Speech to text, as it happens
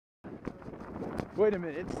Wait a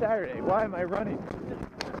minute, it's Saturday. Why am I running?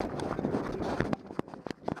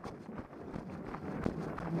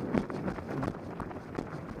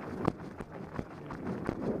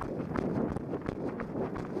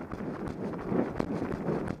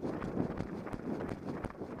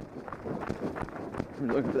 I'm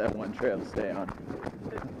looking for that one trail to stay on.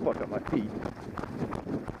 Fuck up my feet.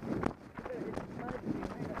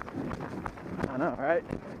 I know, right?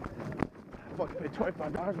 I fucking paid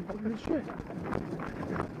 $25 and fucking this shit.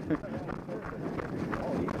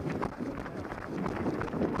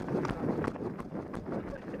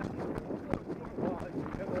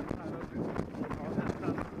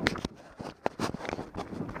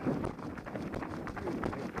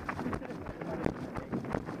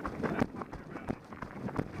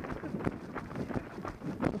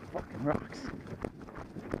 Fucking rocks.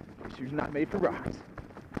 This shoe's not made for rocks.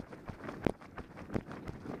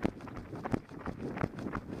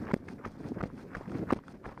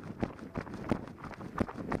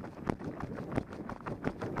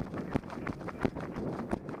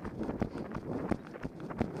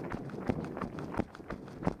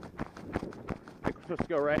 We're supposed to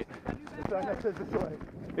go right. The sign that says this way.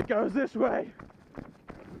 It goes this way.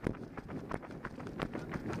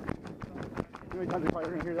 How many times are you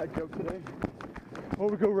probably gonna hear that joke today? Oh,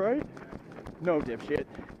 we go right? No, dipshit.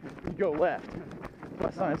 You go left.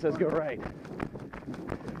 That sign says go right.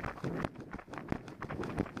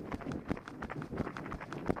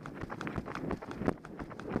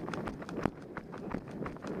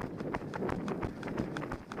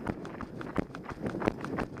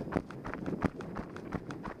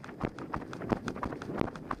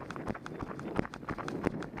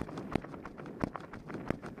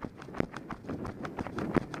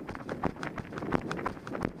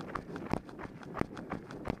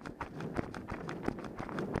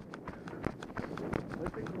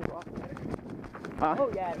 Huh?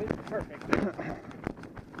 Oh yeah, it was perfect.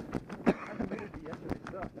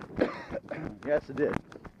 Yes, it did. I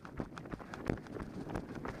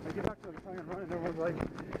get back to the sign and run and everyone's like,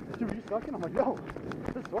 dude, are you sucking? I'm like, no,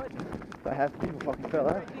 this is what? Half the people fucking fell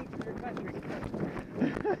out.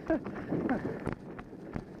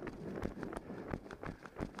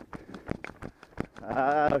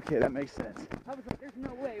 Okay, that makes sense. I was like, there's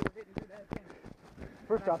no way we didn't do that thing.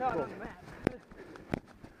 First I saw it obstacle. on the map.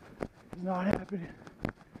 It's not happening.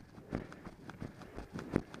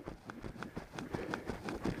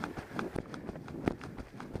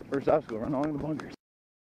 First obstacle, run along the bunkers.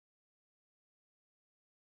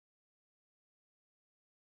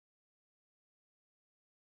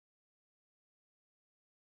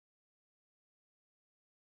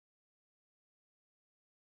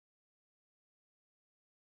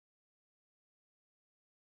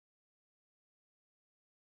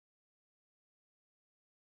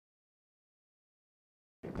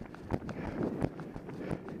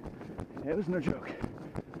 It was no joke.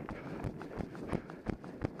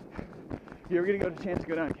 If you ever get a chance to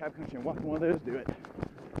go down to Cab Country and walk in one of those, do it.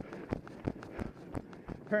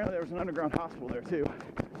 Apparently there was an underground hospital there too.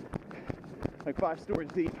 Like 5 stories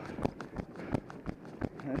deep.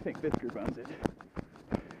 And I think 5th Group owns it.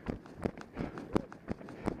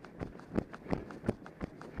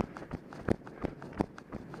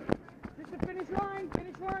 This is the finish line,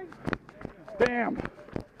 finish line. Bam!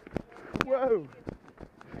 Whoa!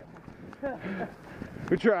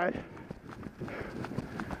 We tried.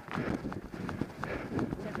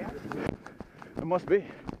 It must be.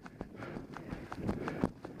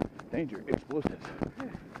 Danger, explosives.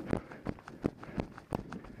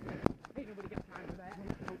 Ain't nobody got time for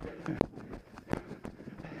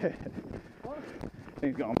that.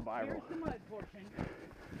 Thing's gone viral. Here's the mud portion.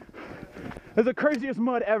 It's the craziest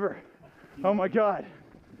mud ever. Oh my god.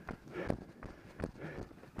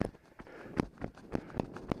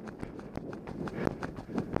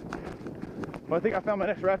 Well, I think I found my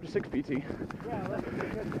next Raptor 6 PT. Yeah, that's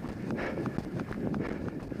good.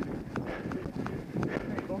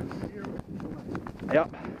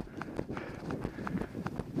 Yep.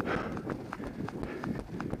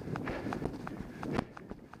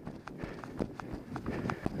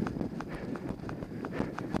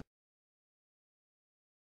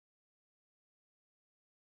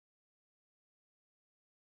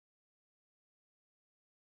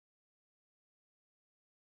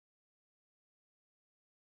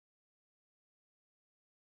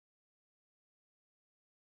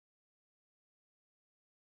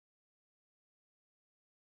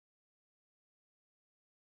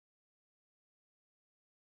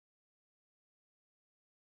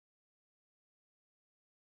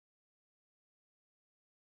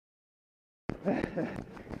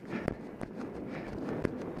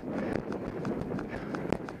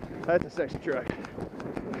 That's a sexy truck.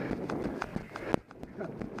 Oh,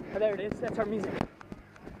 there it is. That's our music.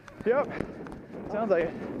 Yep. Sounds like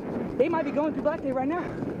it. They might be going through Black Day right now.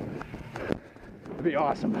 It'd be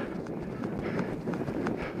awesome.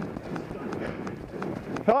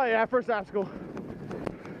 Oh yeah, first obstacle.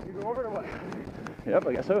 You go over or what? Yep,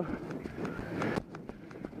 I guess so.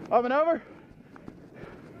 Up and over.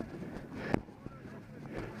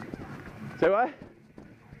 Say what?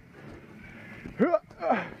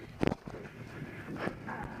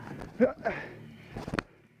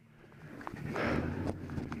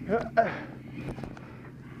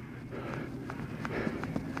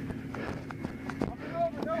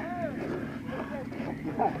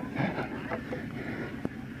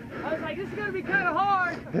 I was like, this is gonna be kind of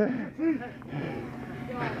hard. We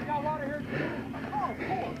got water here. Oh,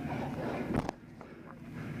 cool.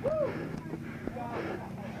 Woo.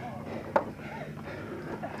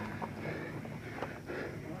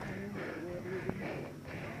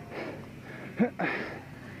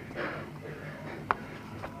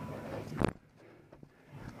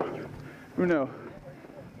 Who knows?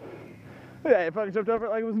 Yeah, you fucking jumped over it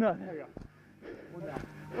like it was nothing. There you go.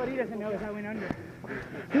 What he doesn't know is I went under.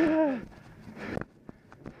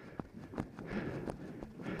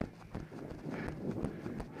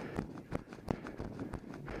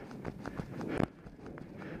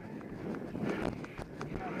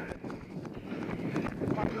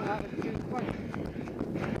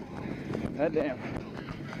 God damn.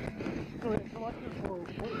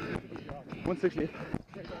 160.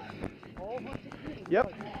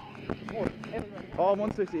 Yep. All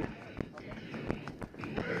 160.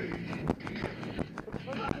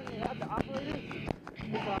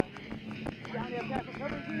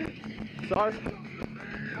 Sorry.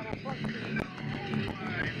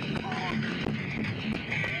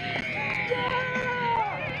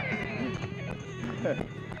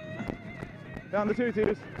 Down the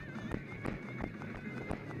tutus.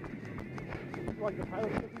 Like the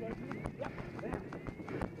pilot took you guys? Yep. Damn.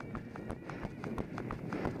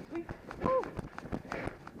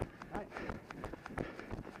 Nice.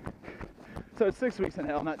 So it's 6 weeks in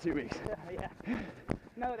hell, not 2 weeks. Yeah.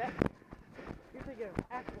 No, you're thinking of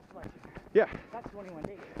actual selection. Yeah. That's 21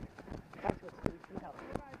 days. That's what's 2 weeks in hell.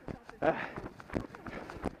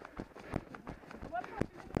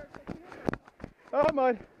 Oh,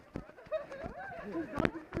 mud.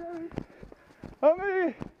 Oh,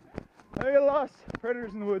 me. I get lost.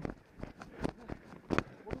 Predators in the woods.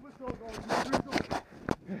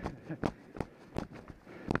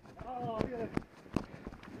 Oh, good.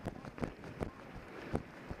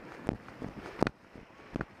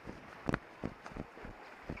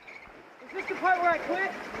 Is this the part where I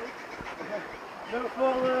quit? No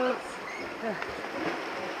full lifts.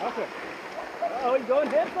 Okay. Oh, he's going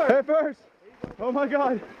head first. Head first. Oh my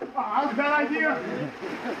God. Oh, that was a bad idea.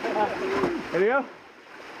 Ready to go?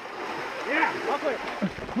 Yeah. I'll quit.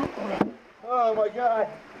 Oh my God.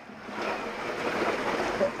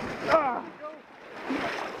 Ah.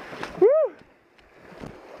 Woo.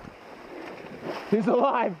 He's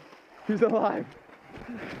alive. He's alive.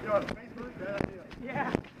 Yo, Facebook, bad idea.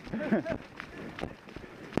 Yeah.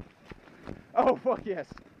 Oh, fuck yes.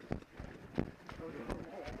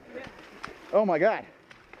 Oh my God.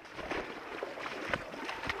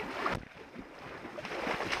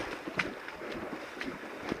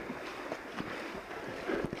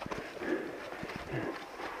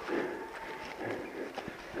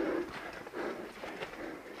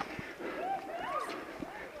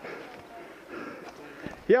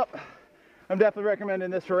 Yep, I'm definitely recommending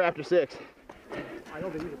this for after 6. I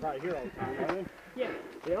don't think you can probably hear all the time, are they? Yeah.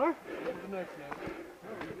 They are?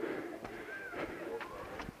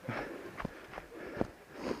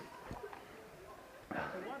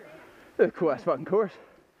 This is a cool ass fucking course.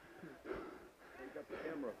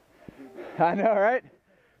 I know, right?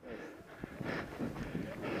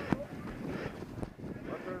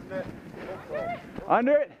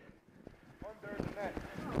 Under it?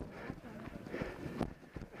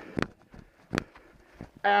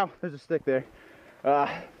 Ow, there's a stick there. You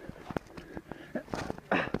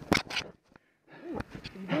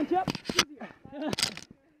bunch up? Easier.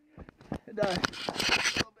 It does. A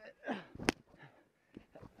little bit.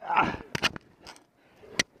 Ow.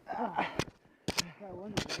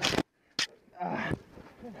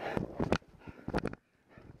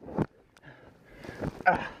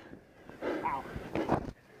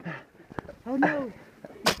 Oh no.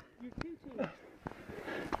 You're too cheap.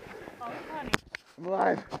 Oh, honey. I'm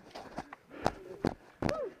alive.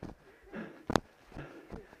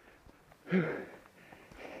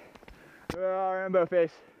 Oh, rainbow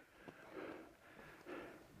face.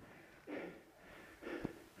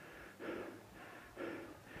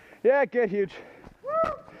 Yeah, get huge. Woo!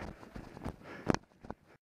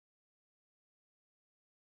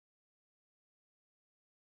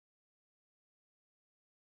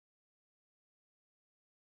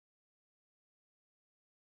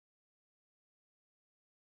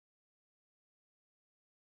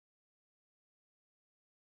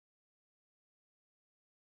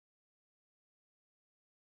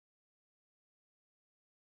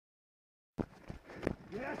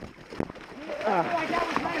 Yes. Like that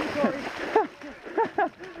was mandatory.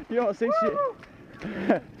 You don't see shit.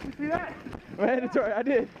 You see that? Mandatory, I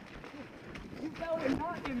did. You fell in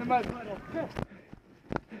not in the mud puddle.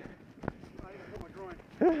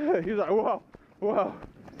 He was like, whoa, whoa.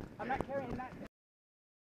 I'm not carrying that.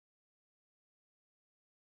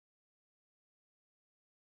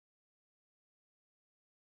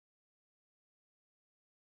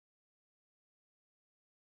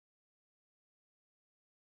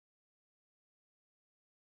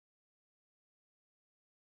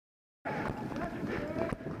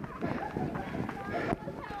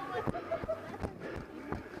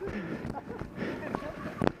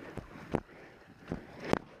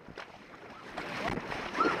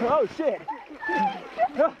 Oh shit.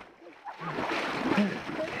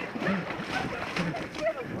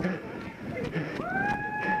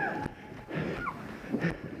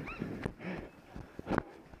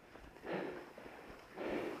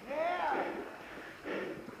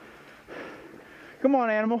 Come on,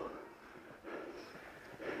 animal.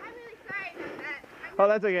 I'm really sorry about that. Oh,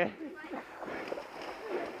 that's okay.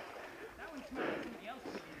 That one smelled like something else.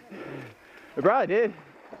 It probably did.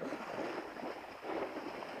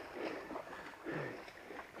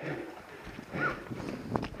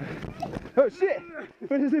 Oh shit!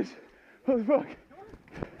 What is this? Holy fuck!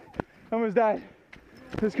 I almost died.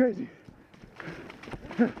 That's crazy.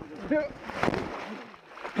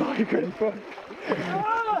 Oh, you crazy fuck.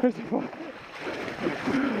 Crazy fuck.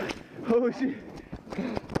 Holy shit.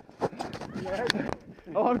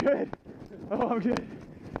 Oh, I'm good. Oh, I'm good.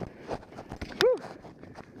 Whew.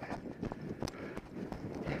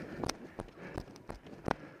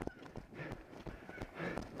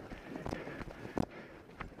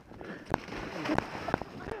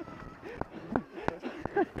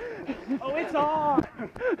 Oh, it's on!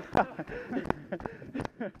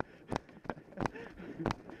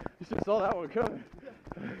 You should have saw that one coming.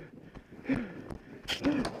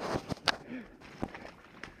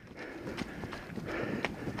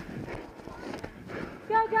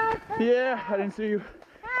 Go, go. Yeah, I didn't see you.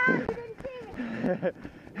 Ah, you didn't see me.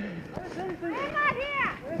 We're not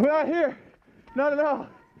here. We're not here. Not at all.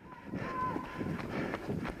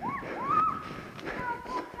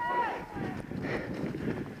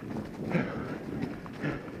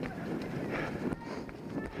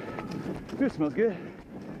 This smells good.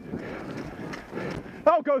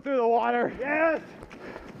 Oh, go through the water. Yes!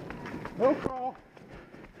 No crawl.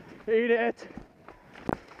 Eat it.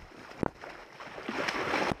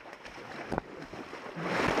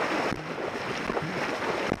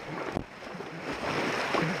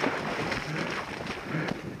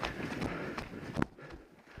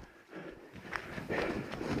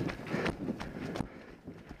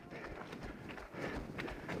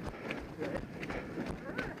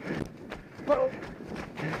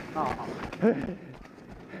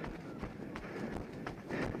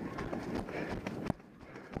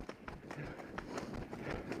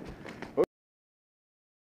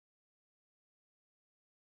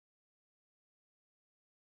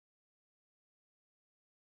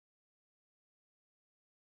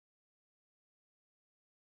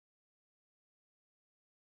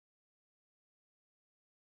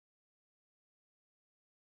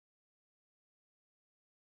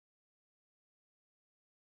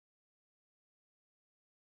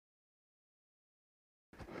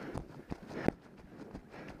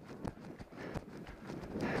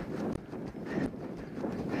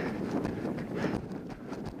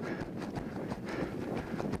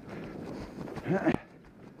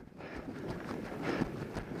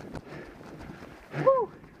 Woo!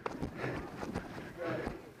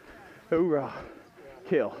 Hoorah.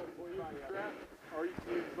 Kill.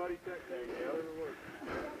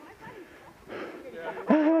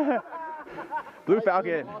 Blue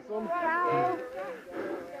Falcon. Awesome. Oh,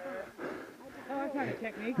 that's not a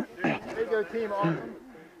technique. There you go, team. Awesome.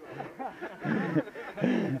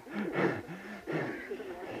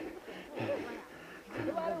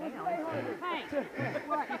 Hey,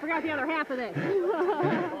 what? You forgot the other half of this.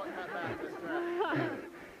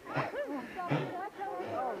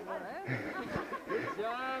 Good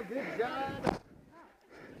job. Good job.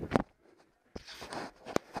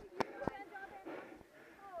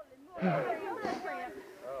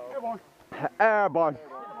 Airborne.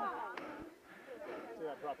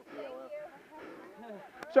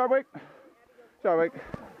 Short week. Short week.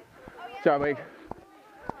 Short week.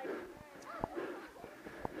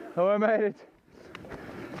 Oh, I made it.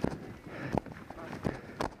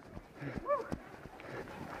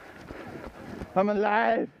 I'm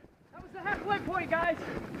alive. That was the halfway point, guys.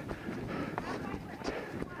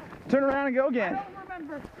 Turn around and go again. I don't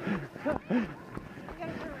remember.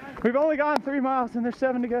 We've only gone 3 miles and there's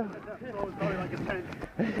 7 to go.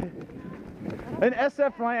 In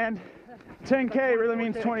SF land, 10K really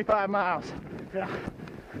means 25 miles. Yeah.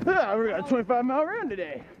 Yeah, we got a 25-mile run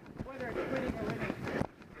today. Whether it's quitting or winning,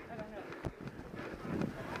 I don't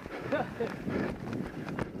know.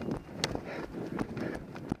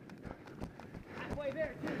 Halfway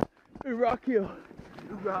there, too. Ooh, rock you.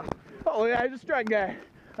 Oh yeah, he's a strike guy.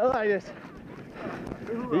 I like this.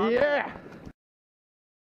 Yeah.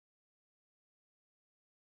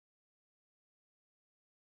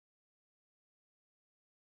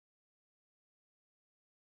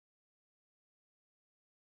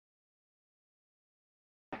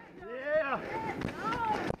 Yeah.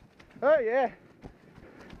 Oh yeah.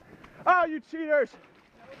 Oh, you cheaters.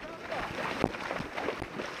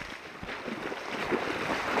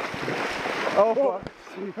 Oh fuck.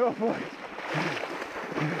 Oh boy.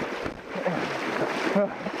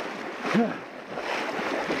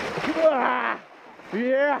 Ah,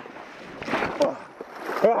 yeah.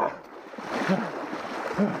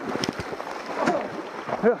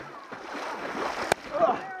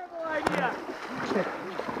 Terrible idea.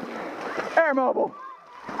 Air mobile.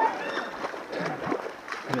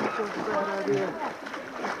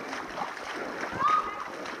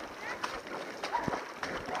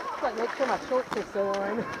 But make sure my shorts are still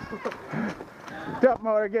on. Dump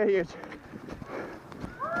motor, get huge.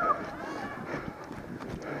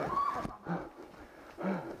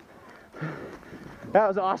 That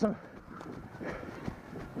was awesome. I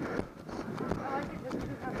like it because you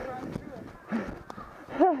just have to run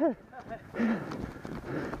through it.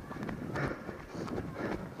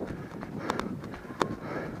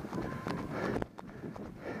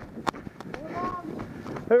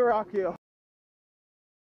 Who rock you?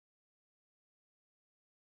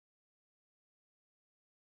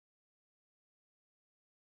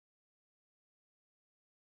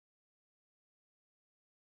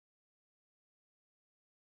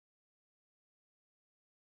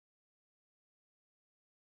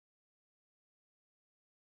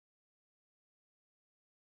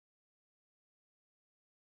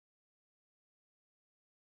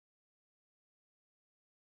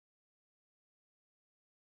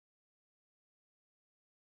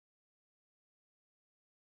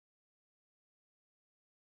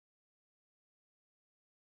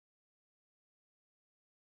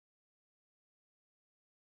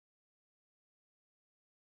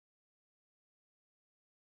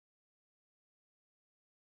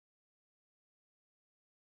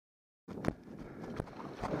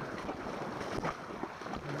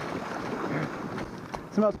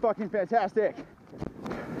 Smells fucking fantastic.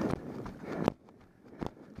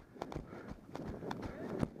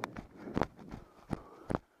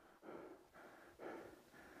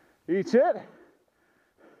 Eat it.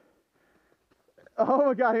 Oh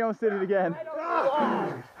my god, he almost did it again.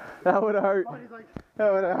 That would have hurt.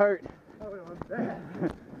 That would have hurt.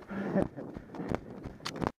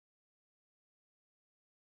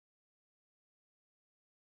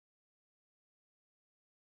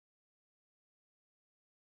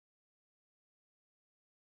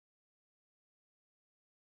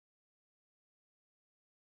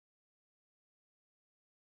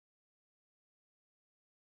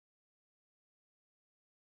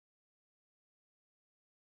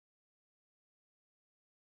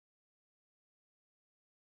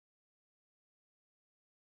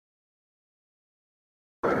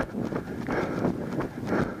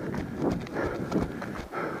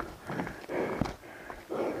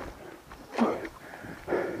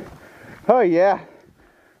 Oh yeah.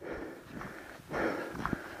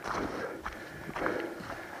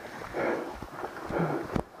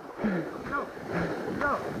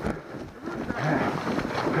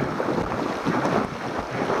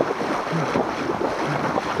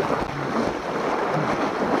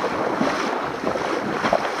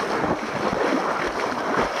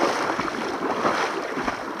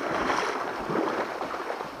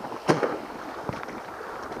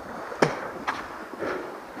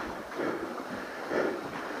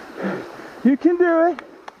 You can do it.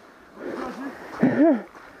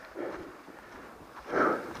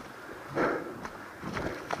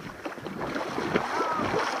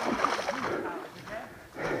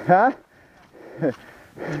 Huh?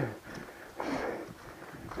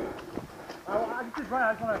 running.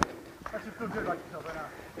 I just want to let you feel good about yourself right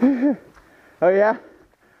now. Oh yeah?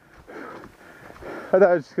 I thought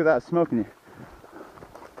it was just because I was smoking you.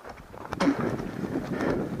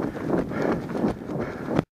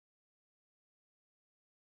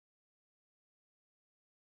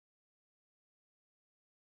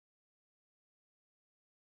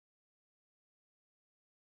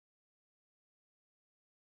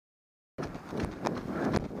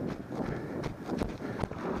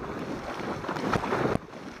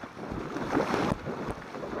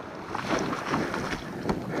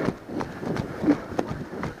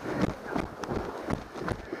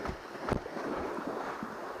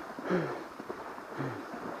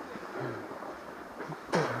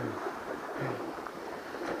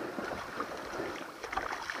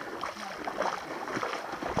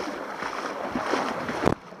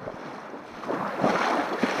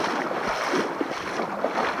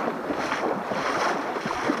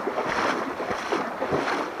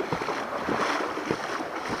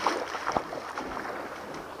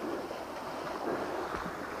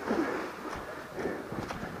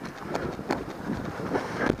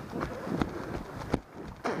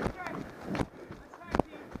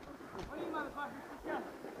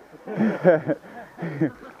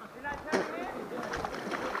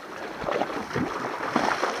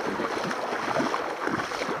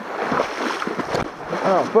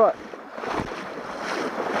 Oh, fuck.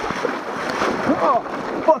 Oh,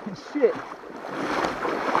 fucking shit.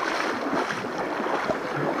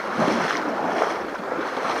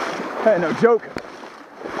 That ain't no joke.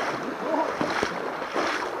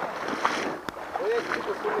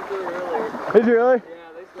 Did you really?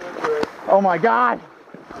 Yeah, they swam through it. Oh my god.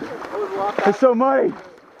 It's so muddy.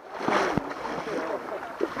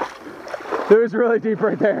 It was really deep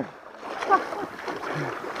right there.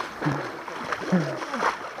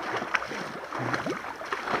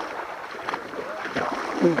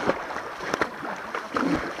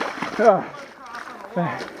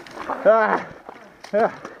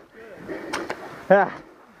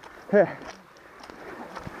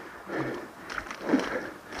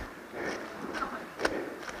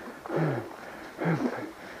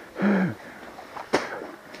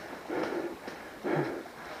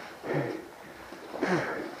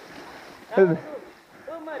 A little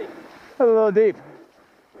muddy. A little deep.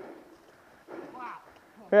 Wow.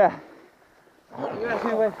 Yeah. You asked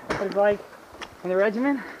me what it's like in the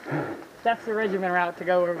regiment? That's the regiment route to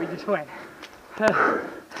go where we just went.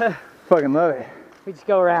 Fucking love it. We just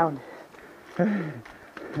go around.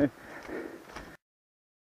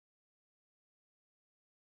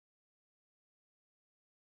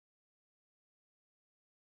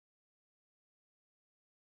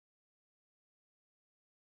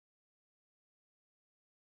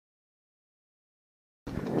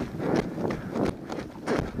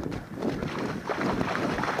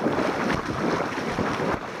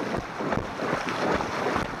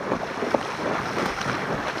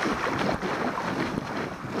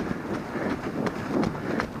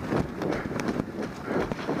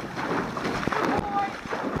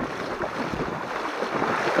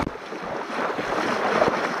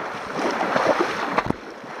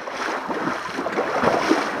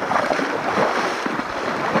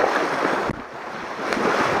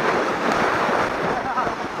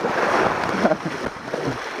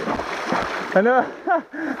 I know.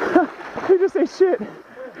 You just say shit.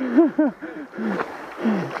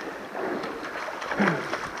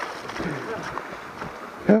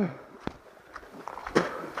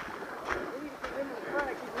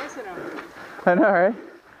 I know, right?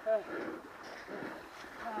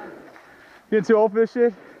 You getting too old for this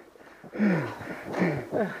shit?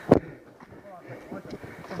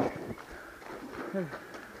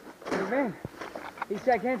 Man, these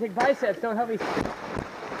gigantic biceps don't help me.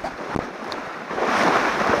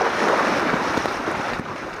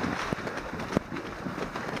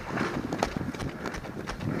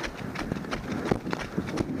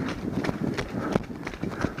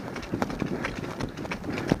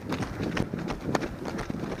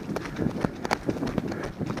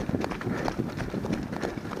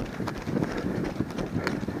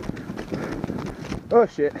 Oh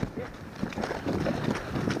shit.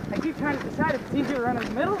 I keep trying to decide if it's easier to run in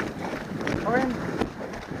the middle or in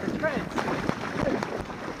the treads.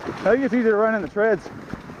 I think it's easier to run in the treads.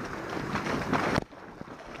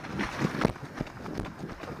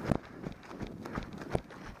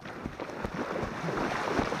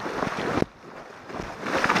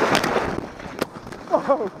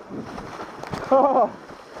 Oh, oh,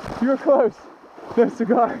 you were close. No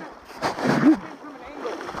cigar.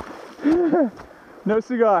 No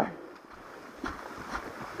cigar.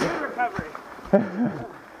 Good recovery.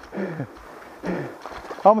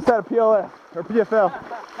 Almost had a PLF or PFL.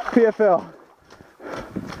 PFL.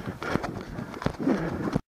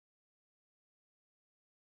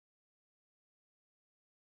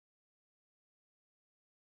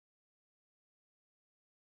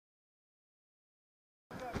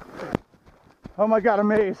 Oh my God, a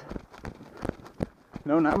maze.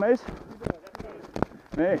 No, not maze.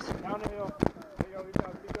 Maze. Down the hill. There you go,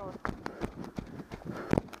 keep going.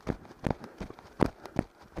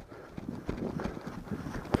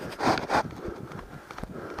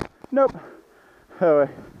 Nope. Oh wait.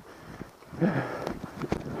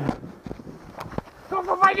 Go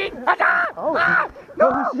for fighting! Oh,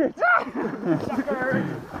 holy shit.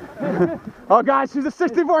 Oh guys, she's a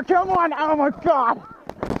 64, come on! Oh my God!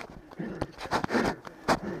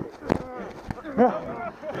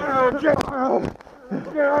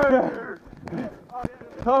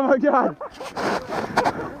 Oh my God!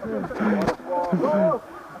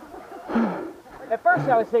 At first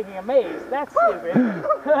I was thinking a maze. That's stupid.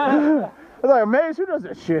 I was like, a maze? Who does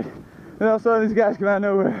that shit? And then all of a sudden these guys come out of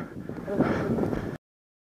nowhere.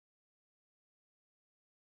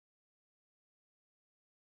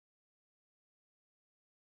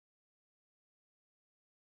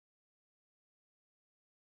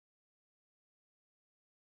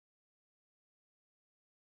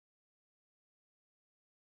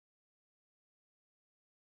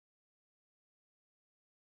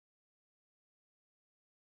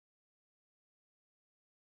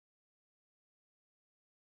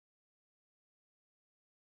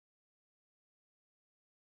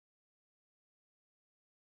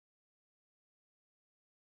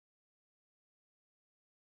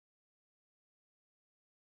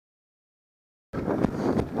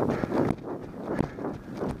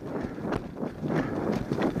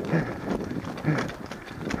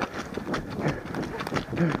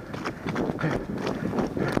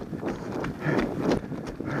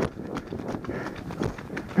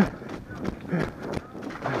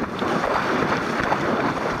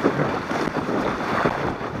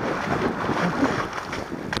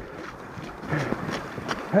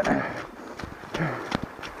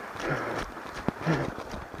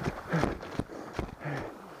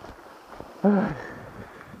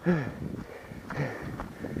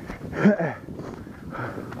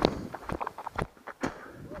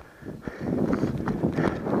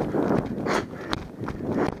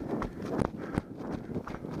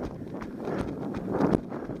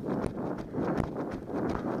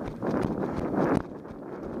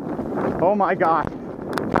 Oh my God,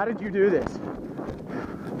 how did you do this?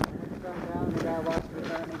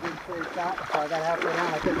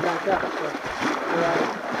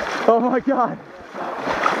 Oh my God.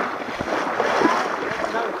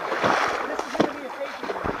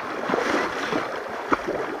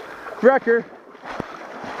 Wrecker.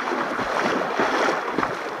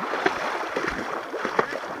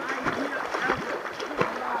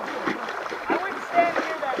 I wouldn't stand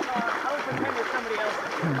near that car. I would pretend it's somebody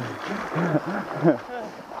else's.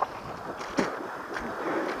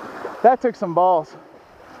 That took some balls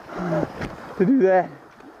to do that.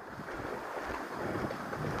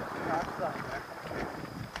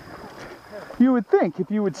 You would think if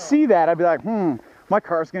you would see that, I'd be like, my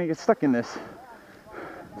car's gonna get stuck in this.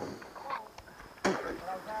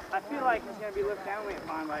 I feel like he's going to be looked down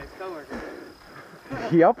upon by his coworkers.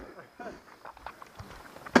 Yep.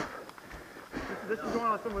 This is going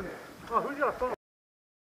on someone. Oh, who's got a phone?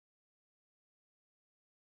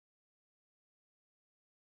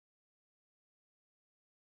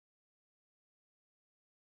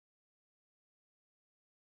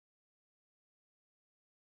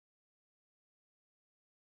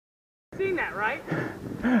 Seen that, right?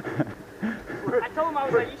 I told him, I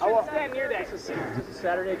was like, you shouldn't stand near that. It's a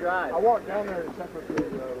Saturday drive. I walked down there to check with the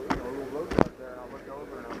little road truck there, and I looked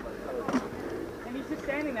over and I was like, oh. And he's just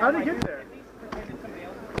standing there. How'd he like, get there? At least pretending somebody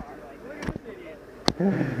else's car. Like, look at this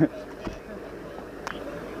idiot.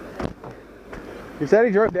 He said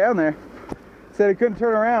he drove down there. Said he couldn't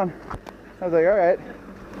turn around. I was like, all right.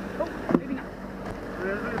 Oh, maybe not.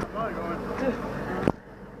 There's a fun going.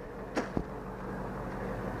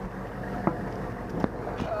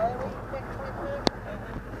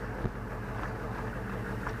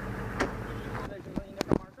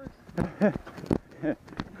 You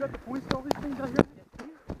got the points to all these things out here?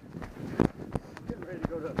 Getting ready to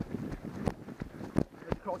go to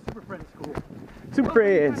it's called Super Friends School. Super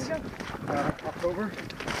Friends. October.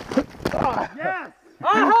 Yes!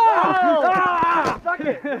 Oh! Suck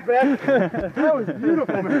it! That was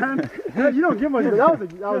beautiful, man. You don't get much, but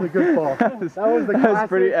that was a good fall. That was the classic. That was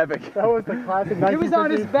pretty epic. That was the classic. He was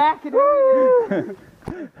on his 1950s. back and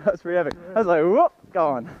That was pretty epic. I was like, whoop,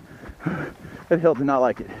 gone. That hill did not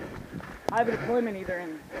like it. I have a deployment either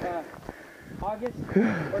in August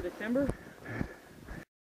or December.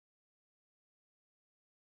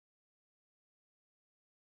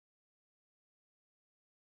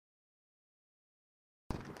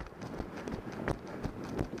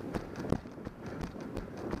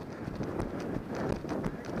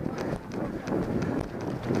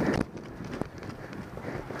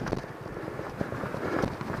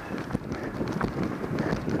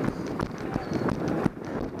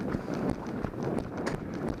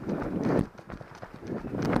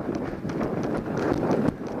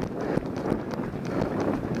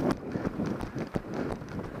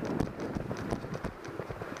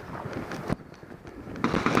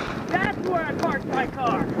 That's where I parked my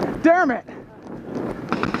car. Damn it!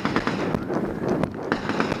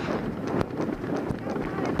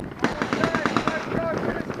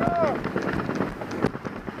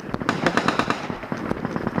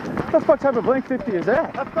 What the fuck type of blank 50 is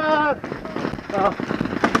that? High five! Oh,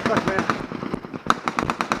 fuck, man.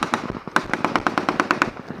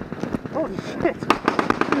 Holy shit!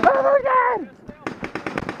 Oh my god!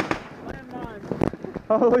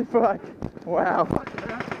 Holy fuck. Wow. Fuck, man.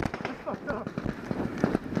 That's fucked up.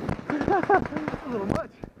 That's a little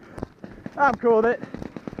much. I'm cool with it.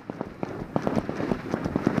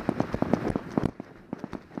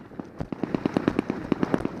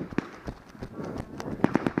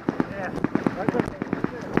 Yeah. Right there.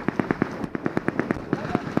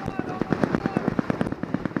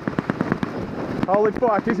 Holy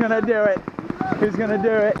fuck, he's gonna do it. He's gonna do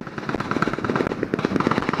it.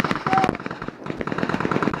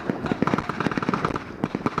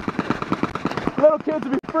 Little kids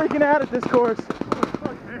will be freaking out at this course. Holy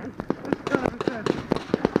fuck, man. This is kind of intense.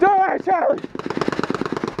 Don't worry, Charlie.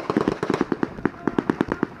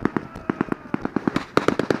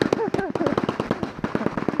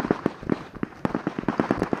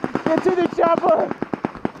 Get to the chopper.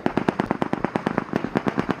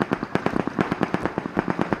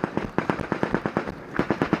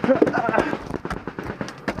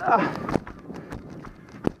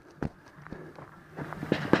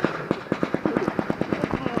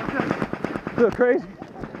 Feel crazy.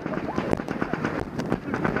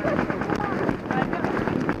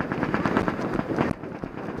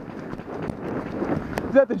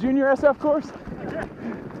 Is that the junior SF course?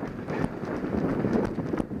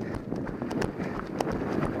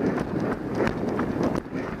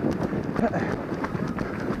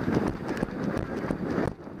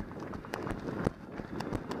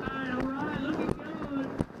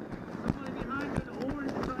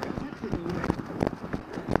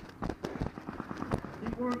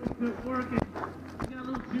 Good working. You got a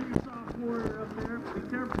little junior sophomore up there. Be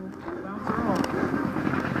careful. Bounce her off.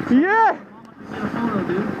 Yeah! Mama can get a photo,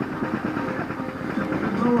 dude.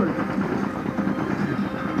 Good Lord.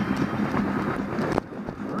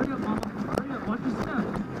 Hurry up, Mama. Hurry up. Watch your step.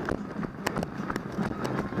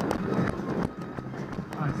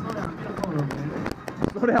 Alright, slow down. Get a photo, man.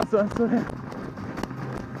 Slow down, son. Slow down.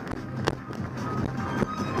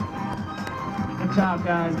 Good job,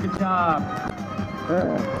 guys. Good job.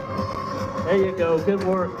 There you go. Good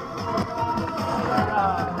work.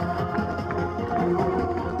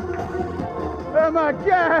 Oh my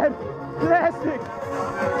god! Plastic!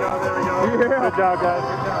 There we go, there we go. Yeah. Good job, guys.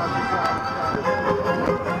 Good job,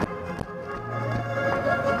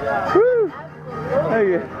 good job. Woo! Thank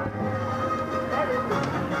you.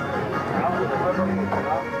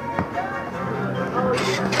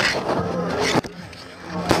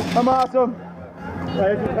 I'm awesome.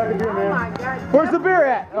 Hey, it's a fucking beer, man. Where's the beer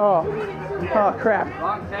at? Oh, oh crap.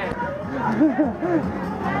 Long day.